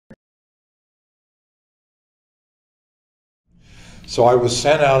So I was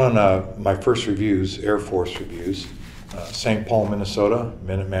sent out on my first reviews, Air Force reviews, St. Paul, Minnesota,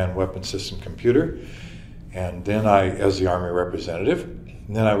 Minuteman Weapon System Computer, and then as the Army representative.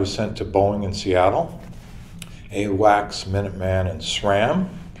 And then I was sent to Boeing in Seattle, AWACS, Minuteman, and SRAM,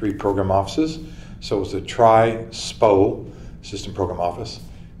 3 program offices. So it was a Tri-SPO, System Program Office,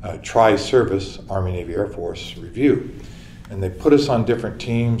 Tri-Service, Army, Navy, Air Force review. And they put us on different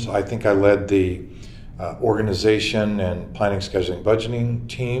teams. I think I led the organization and planning, scheduling, budgeting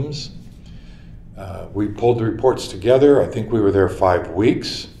teams. We pulled the reports together. I think we were there 5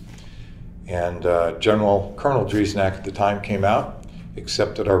 weeks. And Colonel Driesnack at the time came out,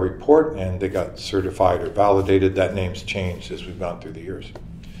 accepted our report, and they got certified or validated. That name's changed as we've gone through the years.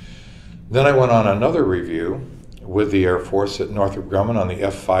 Then I went on another review with the Air Force at Northrop Grumman on the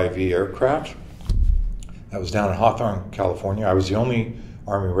F-5E aircraft. That was down in Hawthorne, California. I was the only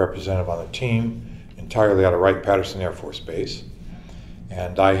Army representative on the team, entirely out of Wright-Patterson Air Force Base.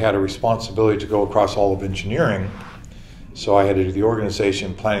 And I had a responsibility to go across all of engineering. So I had to do the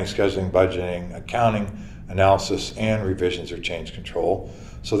organization, planning, scheduling, budgeting, accounting, analysis, and revisions or change control.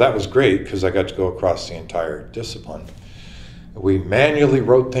 So that was great because I got to go across the entire discipline. We manually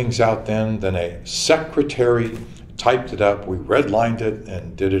wrote things out then a secretary typed it up, we redlined it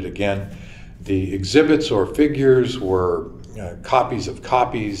and did it again. The exhibits or figures were copies of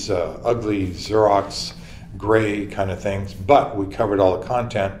copies, ugly Xerox, gray kind of things, but we covered all the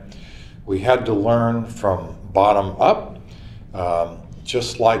content. We had to learn from bottom up,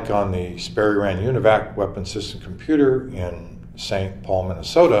 just like on the Sperry-Rand UNIVAC weapon system computer in St. Paul,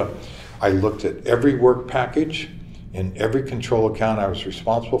 Minnesota. I looked at every work package in every control account I was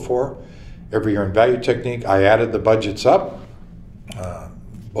responsible for, every earned value technique. I added the budgets up,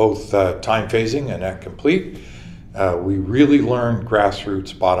 both time phasing and at complete. We really learned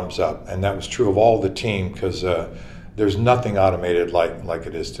grassroots, bottoms up, and that was true of all the team because there's nothing automated like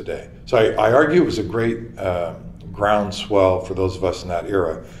it is today. So I argue it was a great groundswell for those of us in that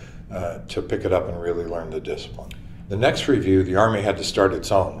era to pick it up and really learn the discipline. The next review, the Army had to start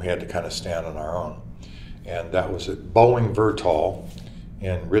its own. We had to kind of stand on our own. And that was at Boeing Vertol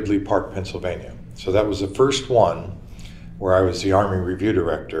in Ridley Park, Pennsylvania. So that was the first one where I was the Army Review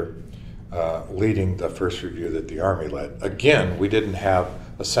Director, leading the first review that the Army led. Again, we didn't have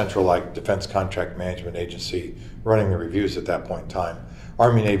a central like Defense Contract Management Agency running the reviews at that point in time.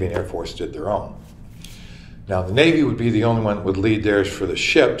 Army, Navy, and Air Force did their own. Now the Navy would be the only one that would lead theirs for the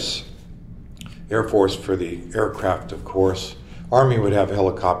ships, Air Force for the aircraft, of course. Army would have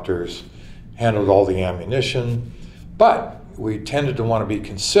helicopters, handled all the ammunition, but we tended to want to be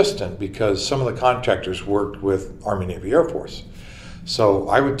consistent because some of the contractors worked with Army, Navy, Air Force. So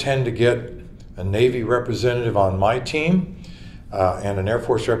I would tend to get a Navy representative on my team and an Air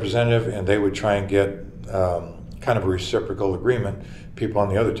Force representative, and they would try and get kind of a reciprocal agreement, people on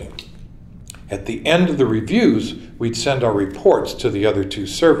the other team. At the end of the reviews, we'd send our reports to the other 2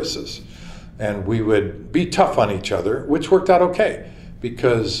 services, and we would be tough on each other, which worked out okay,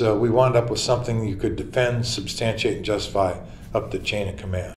 because we wound up with something you could defend, substantiate, and justify up the chain of command.